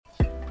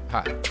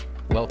Hi,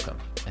 welcome,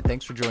 and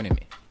thanks for joining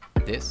me.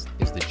 This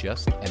is the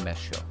Just MS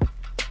Show.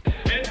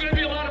 It's going to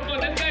be a lot of fun.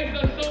 This guy's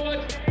done so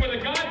much for the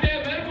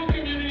goddamn medical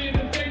community in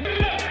the state.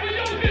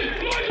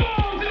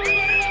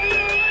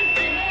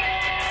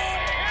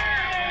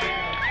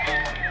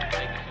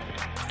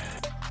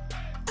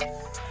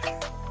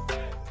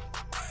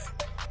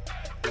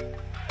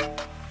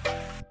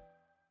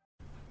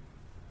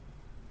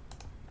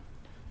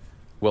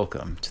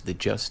 Welcome to the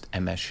Just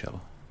MS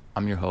Show.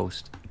 I'm your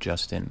host,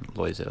 Justin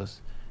Loizos,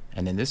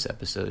 and in this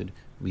episode,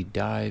 we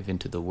dive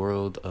into the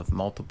world of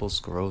multiple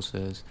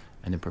sclerosis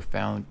and the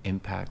profound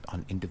impact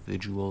on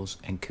individuals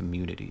and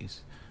communities.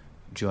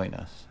 Join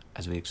us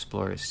as we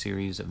explore a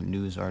series of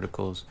news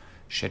articles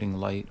shedding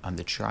light on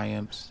the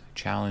triumphs,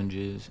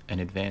 challenges,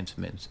 and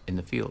advancements in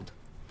the field.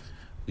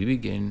 We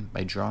begin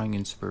by drawing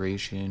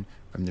inspiration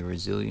from the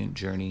resilient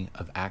journey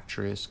of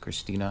actress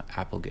Christina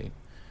Applegate,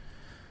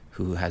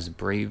 who has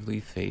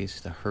bravely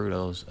faced the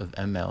hurdles of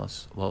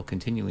MS while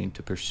continuing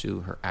to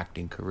pursue her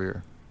acting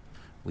career.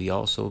 We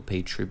also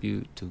pay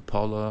tribute to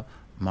Paula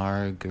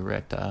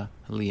Margareta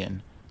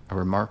Leon, a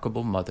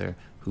remarkable mother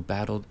who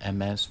battled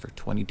MS for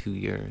 22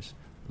 years,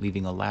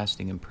 leaving a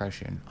lasting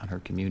impression on her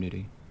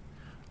community.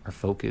 Our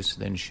focus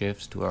then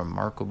shifts to a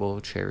remarkable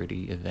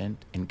charity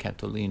event in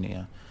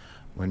Catalonia,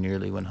 where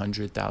nearly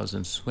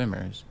 100,000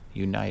 swimmers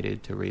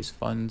united to raise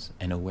funds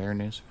and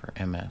awareness for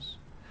MS.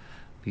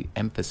 We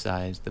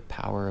emphasize the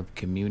power of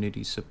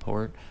community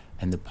support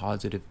and the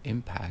positive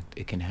impact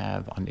it can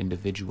have on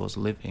individuals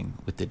living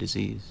with the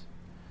disease.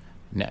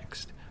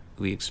 Next,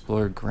 we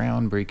explore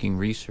groundbreaking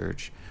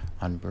research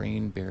on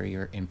brain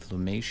barrier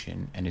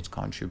inflammation and its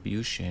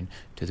contribution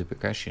to the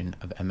progression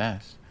of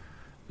MS.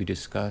 We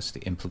discuss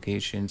the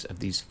implications of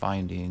these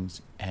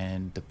findings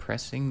and the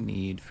pressing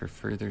need for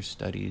further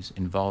studies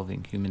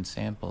involving human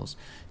samples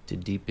to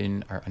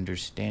deepen our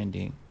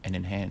understanding and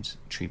enhance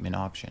treatment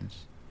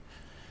options.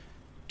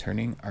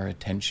 Turning our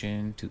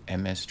attention to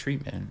MS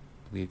treatment,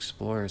 we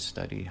explore a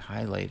study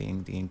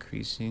highlighting the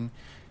increasing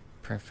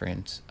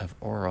preference of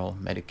oral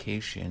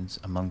medications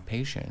among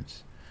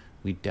patients.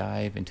 We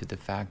dive into the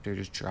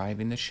factors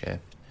driving the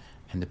shift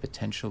and the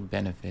potential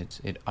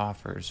benefits it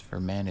offers for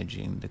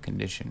managing the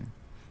condition.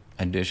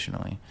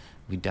 Additionally,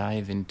 we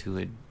dive into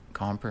a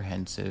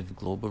comprehensive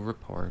global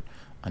report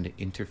on the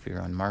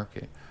interferon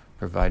market,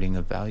 providing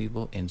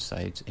valuable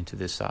insights into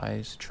the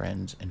size,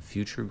 trends, and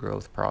future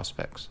growth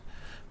prospects.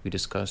 We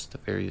discuss the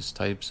various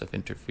types of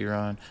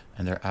interferon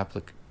and their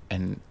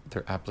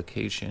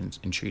applications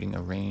in treating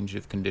a range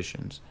of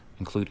conditions,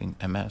 including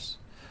MS.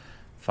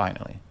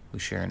 Finally, we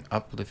share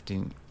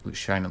uplifting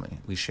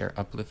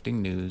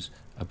news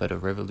about a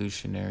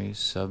revolutionary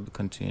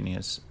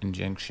subcutaneous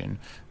injection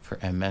for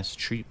MS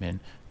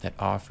treatment that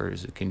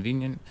offers a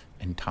convenient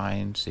and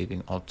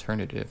time-saving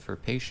alternative for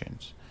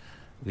patients.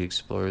 We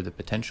explore the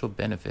potential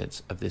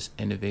benefits of this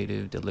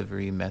innovative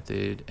delivery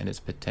method and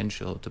its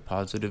potential to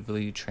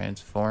positively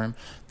transform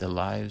the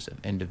lives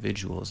of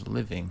individuals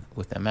living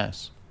with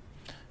MS.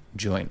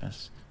 Join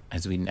us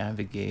as we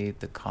navigate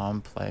the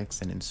complex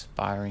and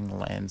inspiring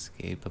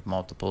landscape of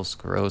multiple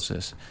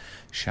sclerosis,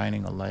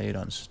 shining a light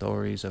on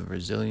stories of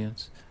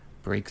resilience,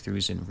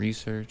 breakthroughs in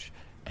research,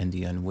 and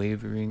the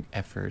unwavering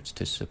efforts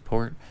to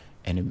support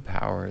and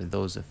empower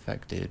those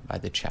affected by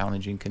the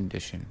challenging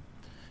condition.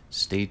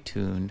 Stay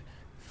tuned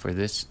for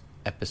this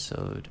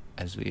episode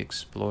as we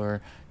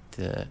explore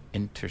the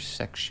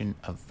intersection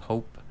of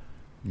hope,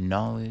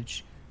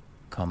 knowledge,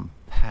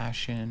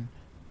 compassion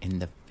in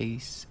the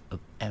face of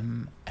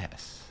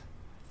MS.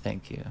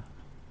 Thank you.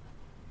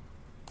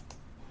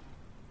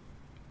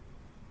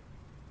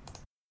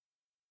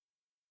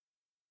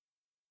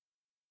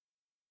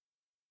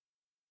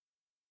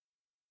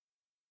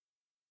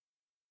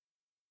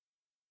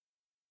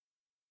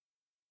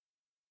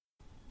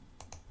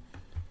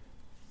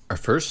 Our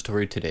first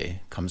story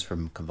today comes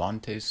from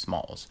Cavante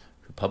Smalls,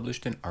 who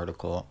published an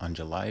article on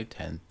July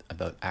 10th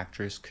about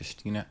actress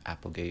Christina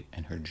Applegate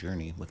and her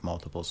journey with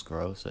multiple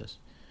sclerosis.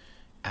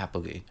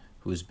 Applegate,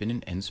 who has been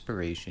an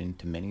inspiration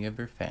to many of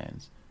her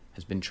fans,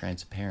 has been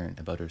transparent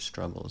about her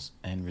struggles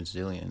and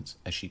resilience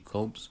as she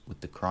copes with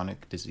the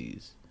chronic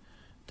disease.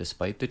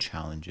 Despite the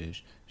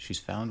challenges, she's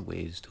found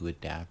ways to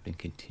adapt and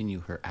continue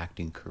her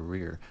acting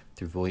career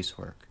through voice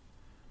work.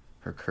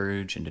 Her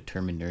courage and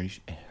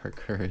determination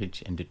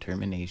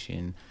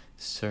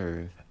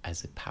serve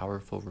as a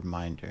powerful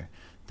reminder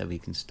that we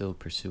can still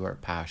pursue our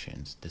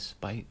passions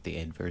despite the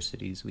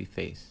adversities we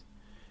face.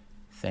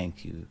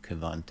 Thank you,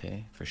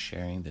 Cavante, for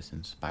sharing this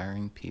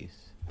inspiring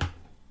piece.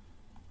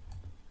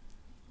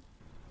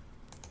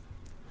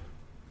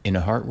 In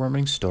a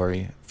heartwarming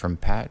story from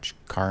Patch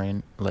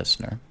Karin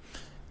Listener,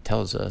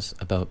 tells us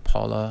about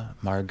Paula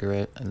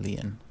Margaret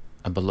Leon,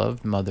 a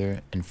beloved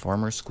mother and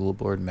former school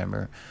board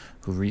member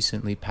who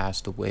recently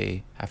passed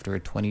away after a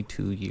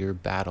 22-year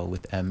battle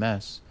with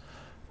MS.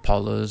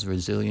 Paula's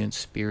resilient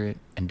spirit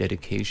and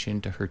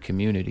dedication to her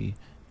community,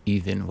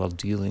 even while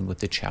dealing with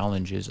the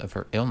challenges of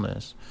her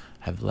illness,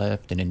 have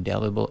left an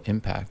indelible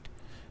impact.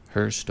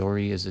 Her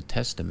story is a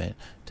testament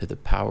to the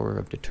power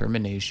of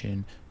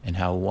determination and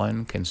how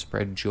one can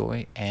spread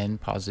joy and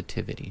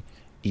positivity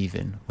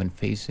even when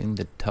facing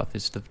the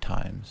toughest of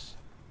times.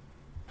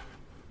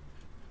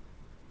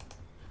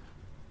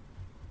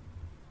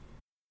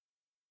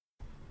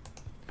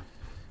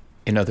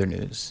 In other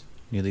news,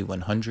 nearly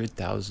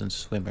 100,000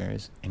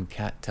 swimmers in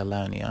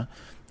Catalonia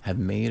have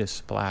made a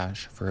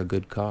splash for a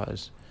good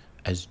cause,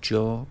 as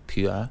Joe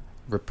Pua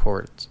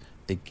reports.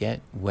 The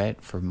Get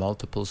Wet for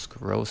Multiple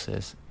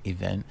Sclerosis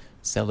event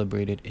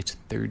celebrated its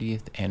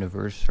 30th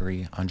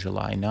anniversary on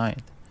July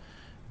 9th.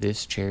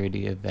 This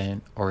charity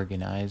event,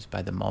 organized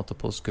by the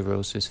Multiple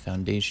Sclerosis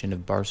Foundation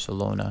of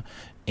Barcelona,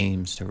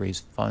 aims to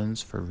raise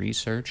funds for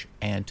research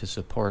and to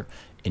support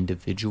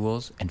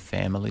individuals and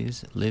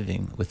families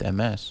living with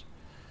MS.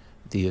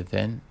 The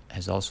event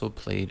has also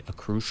played a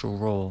crucial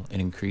role in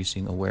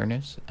increasing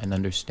awareness and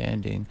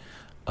understanding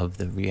of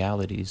the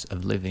realities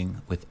of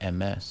living with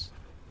MS.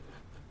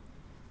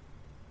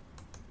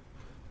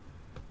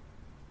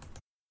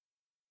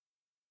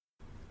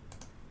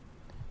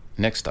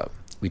 Next up,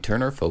 we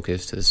turn our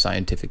focus to the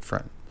scientific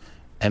front.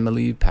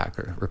 Emily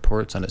Packer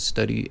reports on a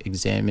study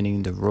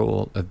examining the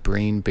role of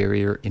brain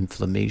barrier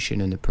inflammation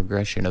in the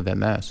progression of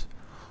MS.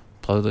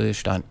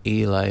 Published on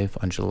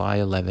eLife on July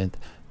 11th,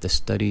 the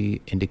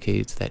study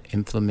indicates that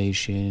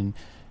inflammation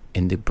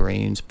in the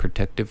brain's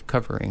protective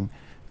covering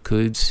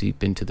could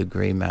seep into the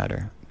gray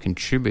matter,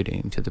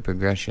 contributing to the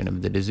progression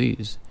of the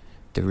disease.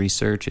 The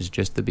research is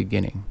just the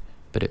beginning,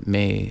 but it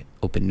may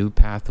open new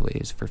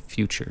pathways for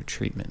future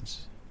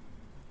treatments.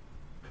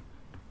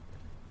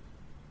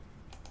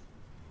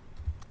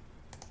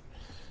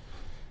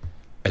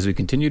 As we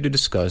continue to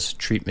discuss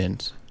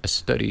treatments, a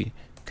study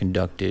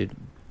conducted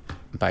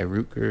by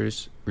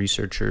Rutgers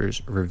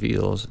researchers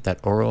reveals that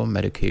oral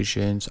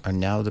medications are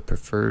now the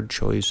preferred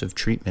choice of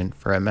treatment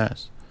for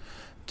MS.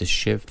 The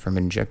shift from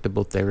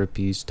injectable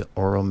therapies to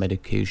oral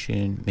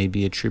medication may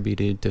be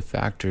attributed to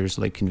factors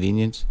like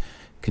convenience,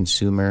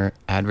 consumer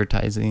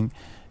advertising,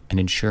 and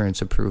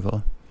insurance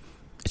approval.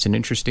 It's an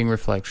interesting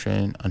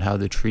reflection on how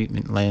the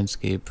treatment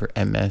landscape for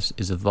MS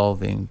is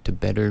evolving to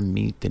better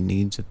meet the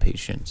needs of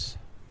patients.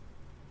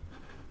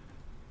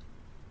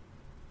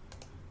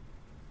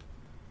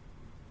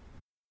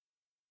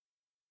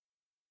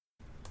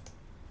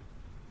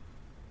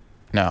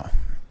 Now,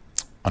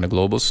 on a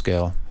global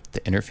scale, the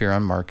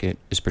interferon market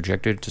is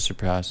projected to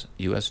surpass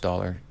US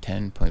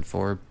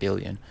 $10.4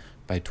 billion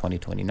by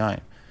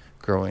 2029,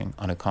 growing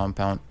on a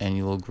compound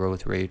annual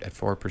growth rate at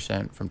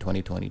 4% from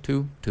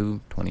 2022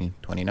 to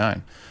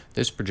 2029.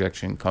 This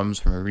projection comes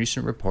from a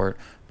recent report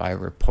by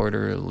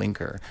Reporter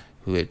Linker,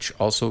 which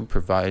also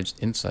provides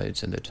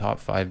insights into the top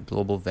 5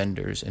 global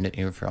vendors in the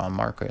interferon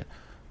market,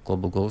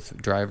 global growth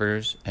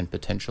drivers, and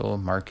potential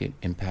market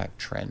impact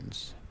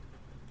trends.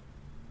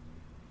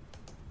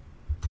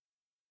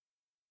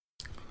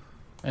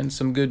 And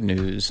some good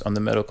news on the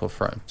medical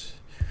front.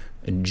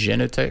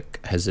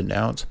 Genentech has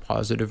announced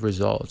positive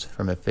results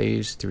from a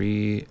phase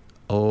 3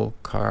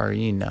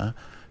 Ocarina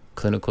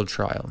clinical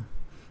trial.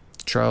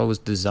 The trial was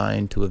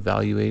designed to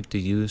evaluate the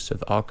use of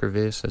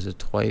Ocrevus as a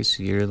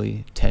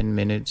twice-yearly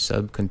 10-minute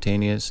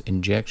subcutaneous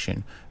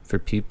injection for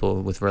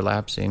people with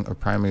relapsing or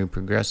primary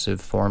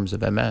progressive forms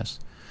of MS.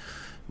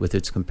 With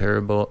its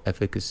comparable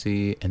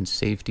efficacy and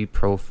safety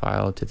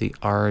profile to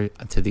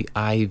the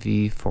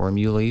IV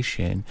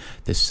formulation,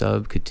 the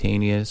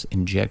subcutaneous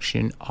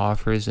injection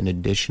offers an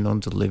additional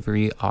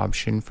delivery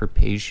option for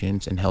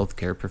patients and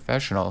healthcare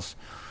professionals.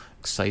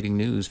 Exciting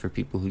news for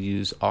people who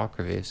use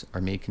Ocrevus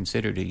or may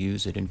consider to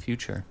use it in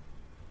future.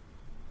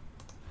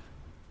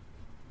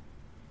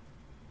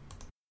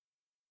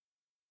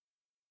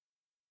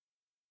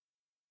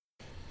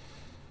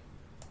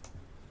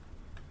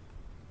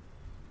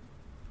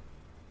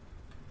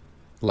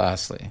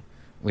 Lastly,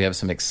 we have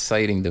some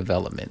exciting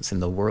developments in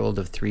the world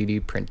of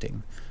 3D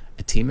printing.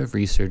 A team of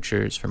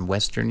researchers from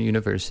Western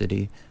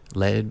University,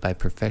 led by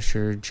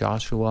Professor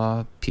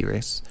Joshua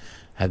Pires,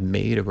 have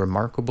made a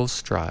remarkable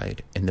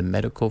stride in the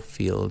medical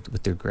field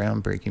with their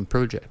groundbreaking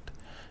project.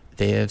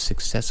 They have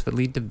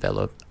successfully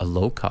developed a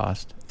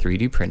low-cost,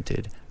 3D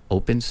printed,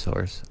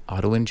 open-source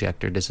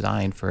auto-injector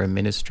designed for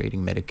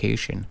administering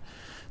medication.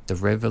 The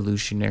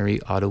revolutionary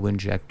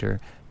auto-injector,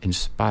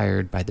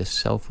 inspired by the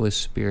selfless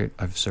spirit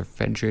of Sir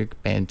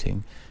Frederick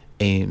Banting,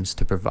 aims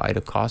to provide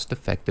a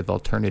cost-effective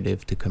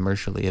alternative to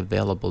commercially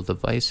available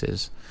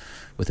devices.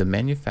 With a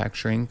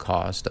manufacturing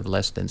cost of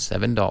less than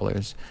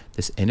 $7,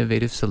 this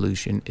innovative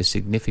solution is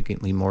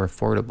significantly more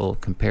affordable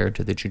compared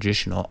to the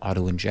traditional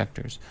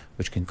auto-injectors,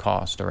 which can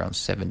cost around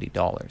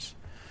 $70.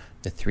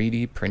 The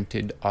 3D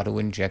printed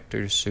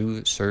auto-injector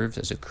serves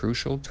as a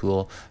crucial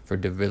tool for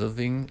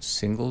delivering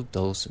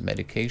single-dose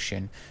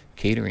medication,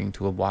 catering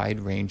to a wide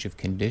range of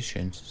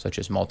conditions such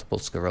as multiple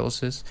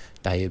sclerosis,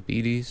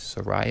 diabetes,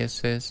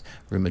 psoriasis,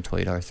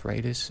 rheumatoid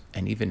arthritis,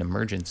 and even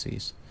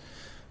emergencies.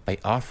 By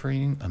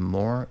offering a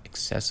more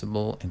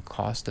accessible and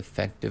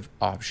cost-effective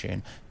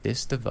option,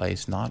 this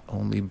device not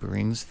only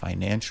brings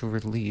financial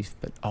relief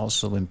but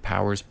also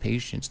empowers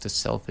patients to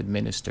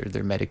self-administer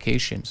their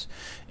medications,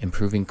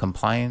 improving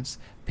compliance,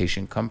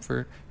 patient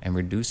comfort, and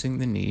reducing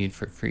the need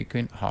for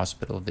frequent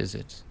hospital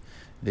visits.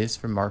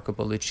 This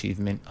remarkable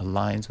achievement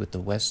aligns with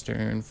the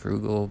Western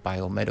Frugal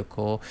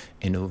Biomedical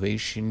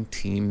Innovation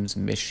Team's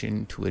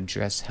mission to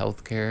address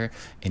healthcare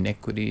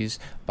inequities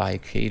by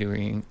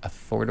catering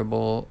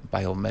affordable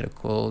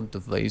biomedical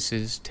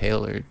devices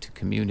tailored to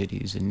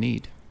communities in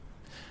need.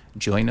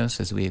 Join us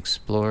as we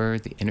explore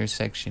the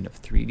intersection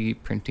of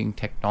 3D printing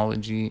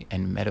technology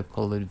and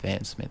medical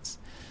advancements,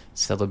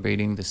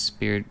 celebrating the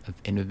spirit of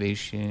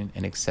innovation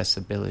and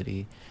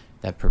accessibility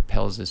that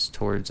propels us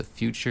towards a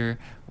future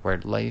where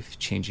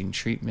life-changing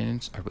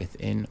treatments are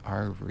within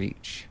our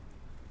reach.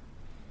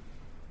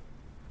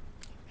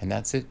 And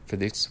that's it for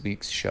this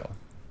week's show.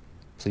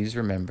 Please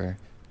remember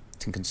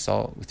to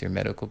consult with your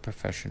medical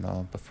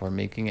professional before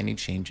making any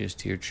changes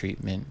to your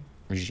treatment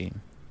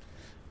regime.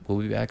 We'll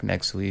be back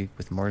next week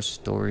with more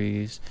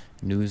stories,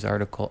 news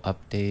article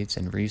updates,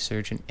 and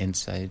research and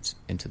insights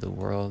into the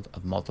world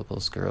of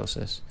multiple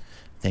sclerosis.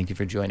 Thank you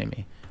for joining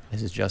me.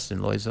 This is Justin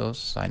Loizos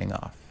signing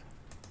off.